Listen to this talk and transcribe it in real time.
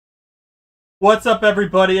What's up,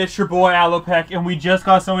 everybody? It's your boy Alopec, and we just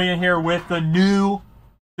got somebody in here with the new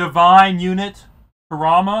Divine unit,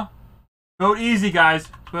 Kurama. Vote easy, guys.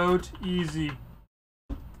 Vote easy.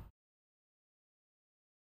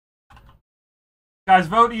 Guys,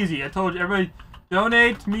 vote easy. I told you, everybody,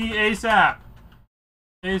 donate me ASAP.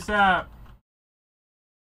 ASAP.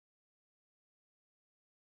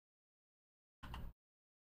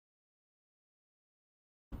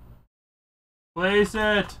 Place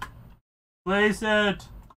it. Place it.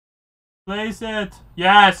 Place it.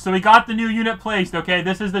 Yes, so we got the new unit placed, okay?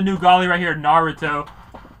 This is the new golly right here, Naruto.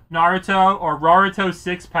 Naruto or Raruto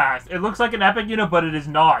 6 pass. It looks like an epic unit, but it is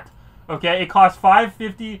not. Okay, it costs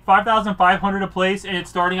 $5,500 to place, and it's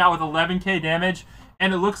starting out with 11k damage,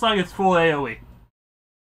 and it looks like it's full AoE.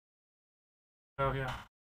 Oh, yeah.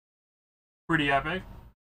 Pretty epic.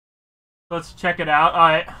 Let's check it out.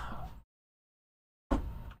 Alright.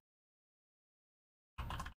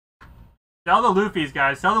 Sell the Luffy's,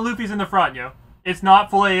 guys. Sell the Luffy's in the front, yo. It's not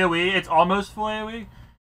full AoE. It's almost full AoE.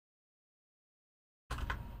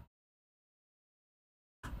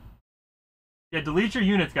 Yeah, delete your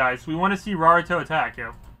units, guys. We want to see Raruto attack,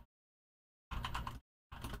 yo.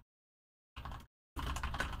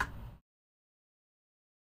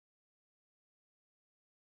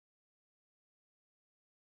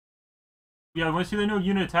 Yeah, we want to see the new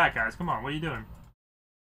unit attack, guys. Come on, what are you doing?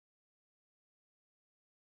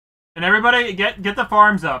 And everybody, get the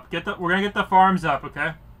farms up. We're gonna get the farms up,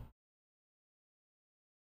 okay?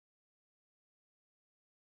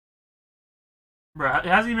 Bro, it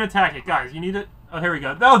hasn't even attacked it, guys. You need it. Oh, here we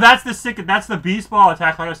go. Oh, that's the beast ball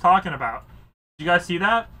attack like I was talking about. Did you guys see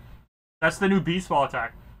that? That's the new beast ball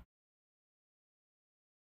attack.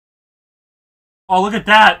 Oh, look at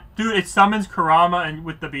that, dude! It summons Kurama and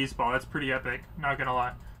with the beast ball. That's pretty epic. Not gonna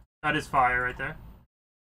lie, that is fire right there.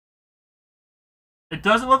 It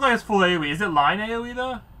doesn't look like it's full AoE. Is it line AoE,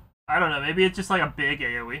 though? I don't know. Maybe it's just like a big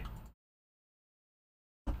AoE.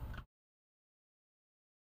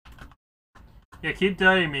 Yeah, keep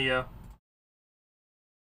doing me, yo.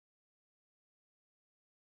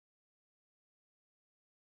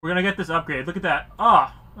 We're gonna get this upgrade. Look at that.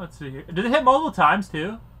 Ah, oh, let's see here. Did it hit multiple times,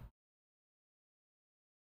 too?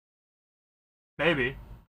 Maybe.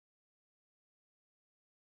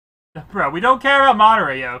 Bro, we don't care about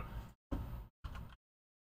Madara, yo.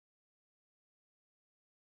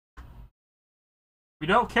 We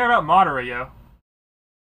don't care about Madara, yo.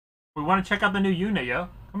 We want to check out the new unit, yo.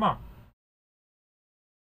 Come on.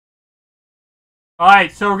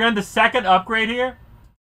 Alright, so we're getting the second upgrade here.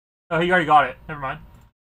 Oh, he already got it. Never mind.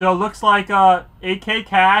 So it looks like 8k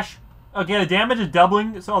cash. Again, the damage is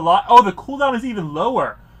doubling, so a lot. Oh, the cooldown is even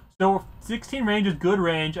lower. So 16 range is good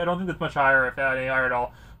range. I don't think that's much higher, if that any higher at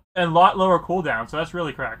all. And a lot lower cooldown, so that's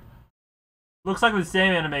really cracked. Looks like the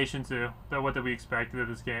same animation, too, than what we expected of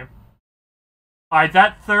this game. Alright,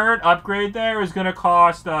 that third upgrade there is going to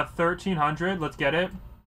cost 1,300. Let's get it.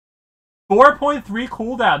 4.3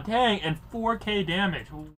 cooldown, dang, and 4k damage.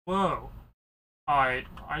 Whoa. Alright,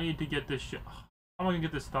 I need to get this shit. How am I going to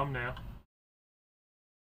get this thumbnail?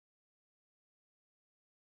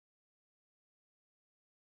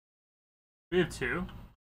 We have two.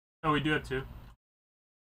 Oh, we do have two.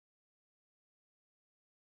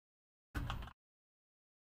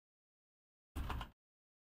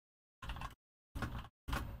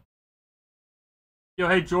 Yo,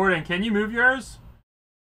 hey Jordan, can you move yours?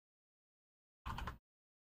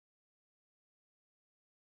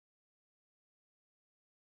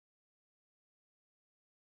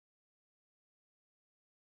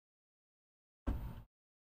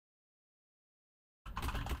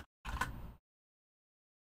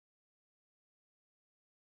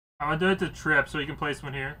 I'm gonna do it to Trip so he can place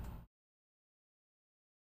one here.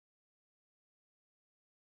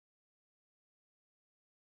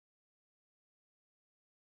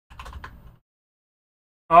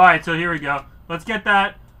 Alright, so here we go. Let's get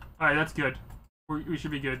that. Alright, that's good. We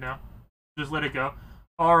should be good now. Just let it go.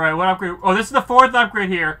 Alright, what upgrade? Oh, this is the fourth upgrade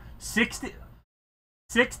here. 60...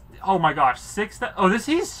 Oh my gosh. 6... Oh, this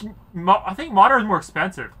is... I think Modern is more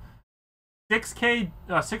expensive. 6k...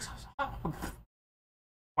 6...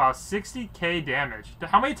 Wow, 60k damage.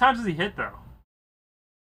 How many times does he hit, though?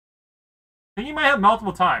 I think he might hit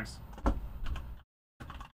multiple times.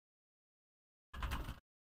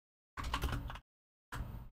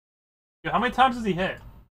 How many times does he hit?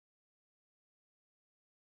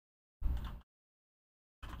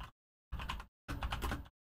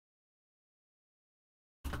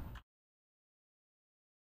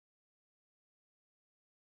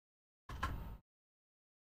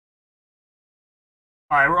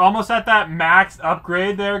 Alright, we're almost at that max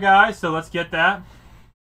upgrade there, guys, so let's get that.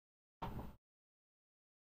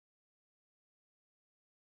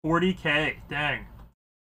 40k. Dang.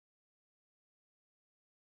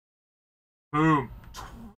 Boom.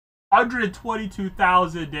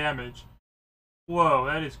 122,000 damage. Whoa,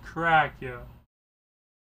 that is cracked, yo.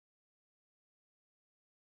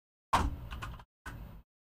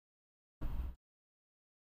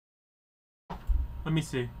 Let me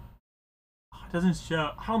see. Oh, it doesn't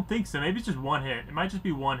show. I don't think so. Maybe it's just one hit. It might just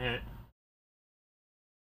be one hit.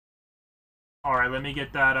 All right, let me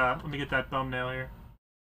get that thumbnail here.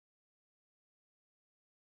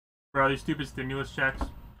 Bro, these stupid stimulus checks.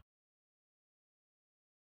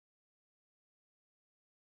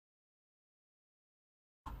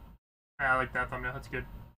 I like that thumbnail. That's good.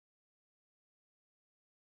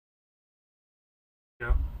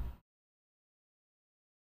 Go.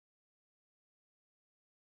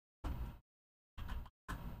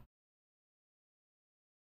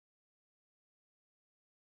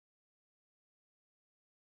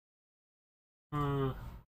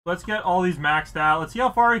 Let's get all these maxed out. Let's see how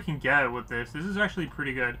far we can get with this. This is actually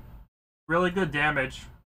pretty good. Really good damage.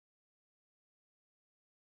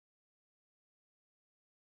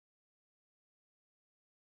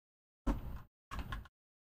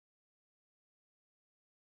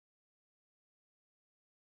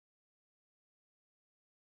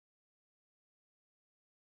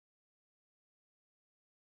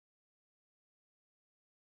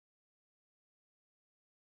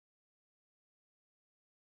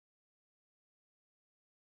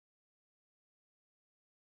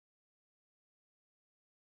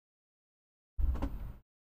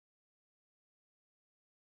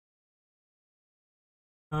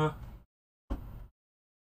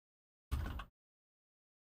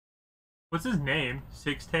 What's his name?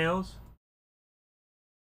 Six Tails?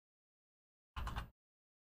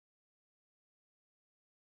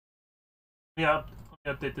 Yeah,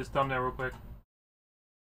 let me update this thumbnail real quick.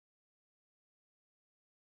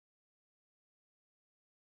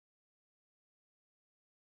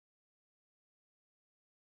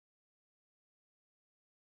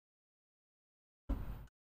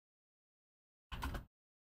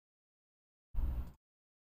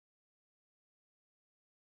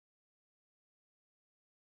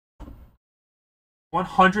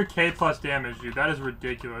 $100k plus damage, dude. That is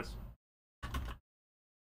ridiculous.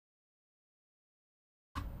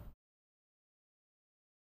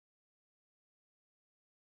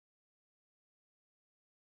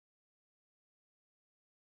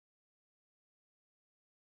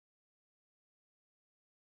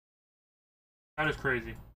 That is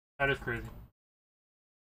crazy. That is crazy.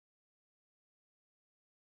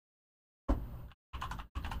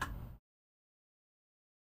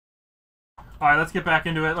 Alright, let's get back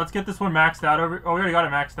into it. Let's get this one maxed out over. Oh, we already got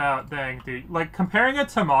it maxed out. Dang, dude. Like, comparing it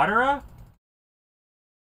to Madara,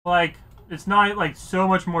 like, it's not, like, so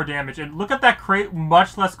much more damage. And look at that crate,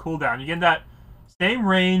 much less cooldown. You get that same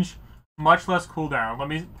range, much less cooldown. Let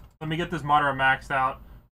me get this Madara maxed out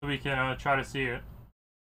so we can try to see it.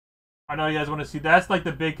 I know you guys want to see. That's, like,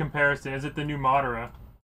 the big comparison. Is it the new Madara?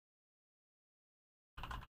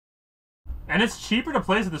 And it's cheaper to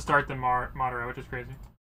place at the start than Madara, which is crazy.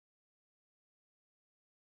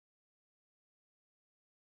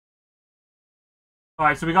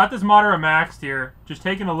 Alright, so we got this Madara maxed here. Just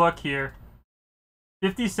taking a look here.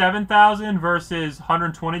 57,000 versus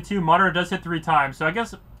 122. Madara does hit 3 times, so I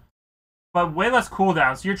guess... But way less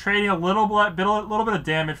cooldown, so you're trading a little bit of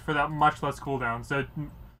damage for that much less cooldown. So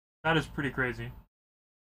that is pretty crazy.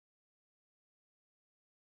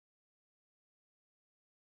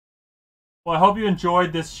 Well, I hope you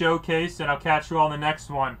enjoyed this showcase, and I'll catch you all in the next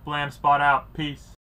one. Blam Spot out. Peace.